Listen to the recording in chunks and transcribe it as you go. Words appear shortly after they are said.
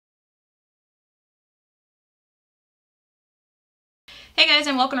Hey guys,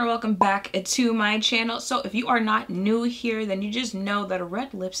 and welcome back to my channel. So if you are not new here, then you just know that a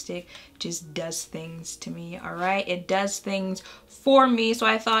red lipstick just does things to me, all right? It does things for me. So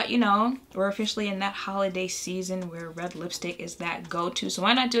I thought, you know, we're officially in that holiday season where red lipstick is that go-to. So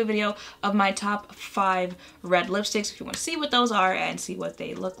why not do a video of my top 5 red lipsticks? If you want to see what those are and see what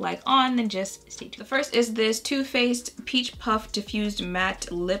they look like on, then just stay tuned. The first is this Too Faced Peach Puff Diffused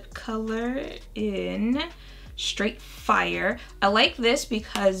Matte Lip Color in Straight Fire. I like this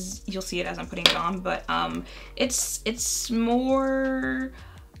because you'll see it as I'm putting it on, but it's more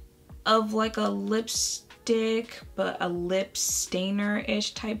of like a lipstick but a lip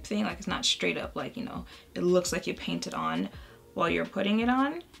stainer-ish type thing. Like, it's not straight up like, you know, it looks like you paint it on while you're putting it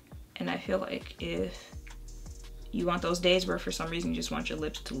on. And I feel like if you want those days where for some reason you just want your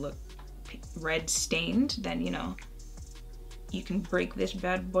lips to look red stained, then, you know, you can break this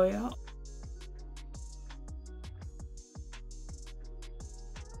bad boy out.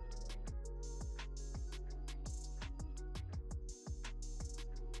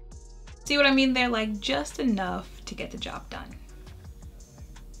 See what I mean? They're like just enough to get the job done.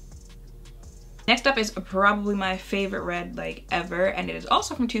 Next up is probably my favorite red like ever, and it is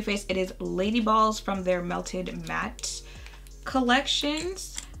also from Too Faced. It is Lady Balls from their Melted Matte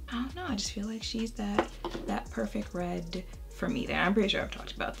collections. I don't know, I just feel like she's that perfect red for me there. I'm pretty sure I've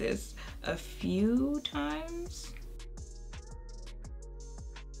talked about this a few times.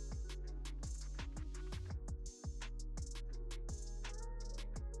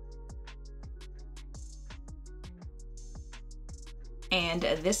 And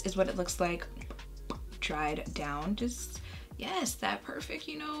this is what it looks like dried down. Just, yes, that perfect,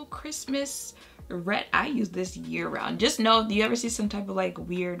 you know, Christmas red. I use this year round. Just know if you ever see some type of like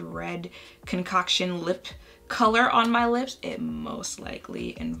weird red concoction lip color on my lips, it most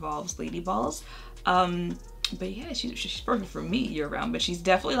likely involves Lady Balls. But yeah, she's perfect for me year round, but she's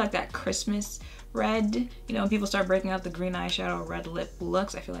definitely like that Christmas red. You know, when people start breaking out the green eyeshadow, red lip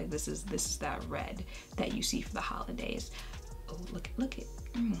looks, I feel like this is that red that you see for the holidays. Oh, look at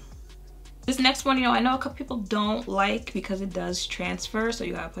this next one. You know, I know a couple people don't like because it does transfer, so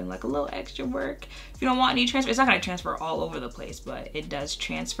you gotta put in like a little extra work. If you don't want any transfer, it's not gonna transfer all over the place, but it does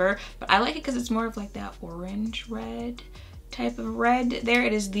transfer. But I like it because it's more of like that orange red type of red. There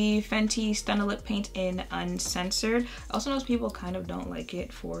it is, the Fenty Stunna Lip Paint in Uncensored. I also know people kind of don't like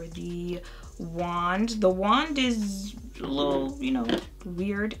it for the wand. The wand is a little, you know,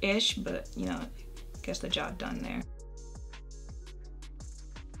 weird-ish, but you know, gets the job done there.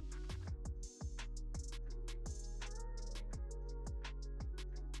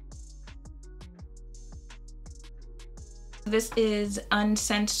 This is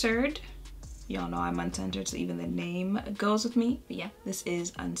Uncensored. Y'all know I'm uncensored, so even the name goes with me. But yeah, this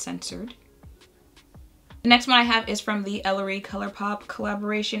is Uncensored. The next one I have is from the Ellarie Colourpop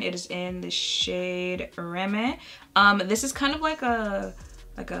collaboration. It is in the shade Reme. This is kind of like a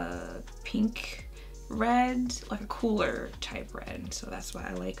pink red, like a cooler type red. So that's why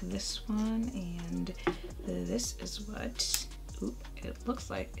I like this one. And this is what it looks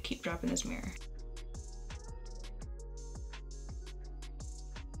like. I keep dropping this mirror.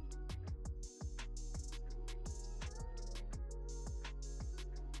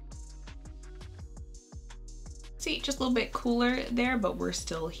 See, just a little bit cooler there, but we're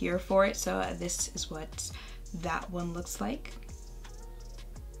still here for it. So this is what that one looks like.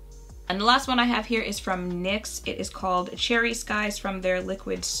 And the last one I have here is from NYX. It is called Cherry Skies from their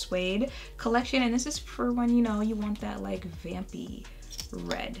Liquid Suede collection. And this is for when, you know, you want that like vampy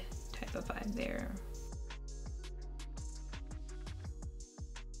red type of vibe there.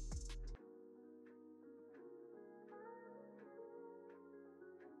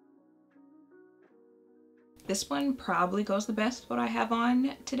 This one probably goes the best with what I have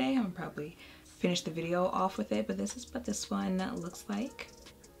on today. I'm gonna probably finish the video off with it, but this is what this one looks like.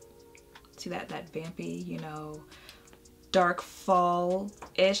 See that vampy, you know, dark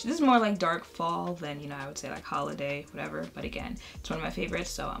fall-ish. This is more like dark fall than, you know, I would say like holiday, whatever. But again, it's one of my favorites,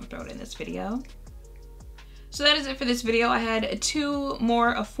 so I'm throwing it in this video. So that is it for this video. I had 2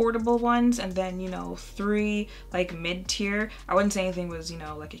 more affordable ones and then, you know, 3 like mid-tier. I wouldn't say anything was, you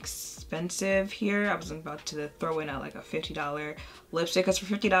know, like expensive here. I wasn't about to throw in like a $50 lipstick, because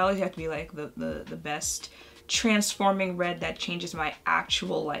for $50 you have to be like the best transforming red that changes my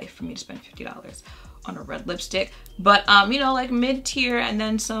actual life for me to spend $50 on a red lipstick. But you know, like mid-tier and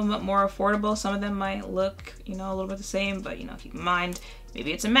then some more affordable. Some of them might look, you know, a little bit the same, but you know, keep in mind,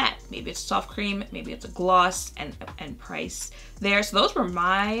 maybe it's a matte, maybe it's a soft cream, maybe it's a gloss, and price there. So those were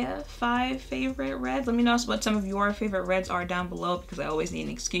my 5 favorite reds. Let me know what some of your favorite reds are down below, because I always need an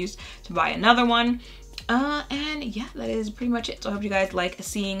excuse to buy another one. And yeah, that is pretty much it. So I hope you guys like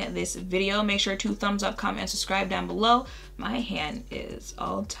seeing this video. Make sure to thumbs up, comment, and subscribe down below. My hand is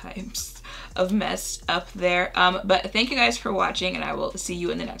all types of messed up there. But thank you guys for watching, and I will see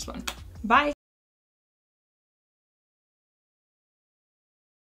you in the next one. Bye.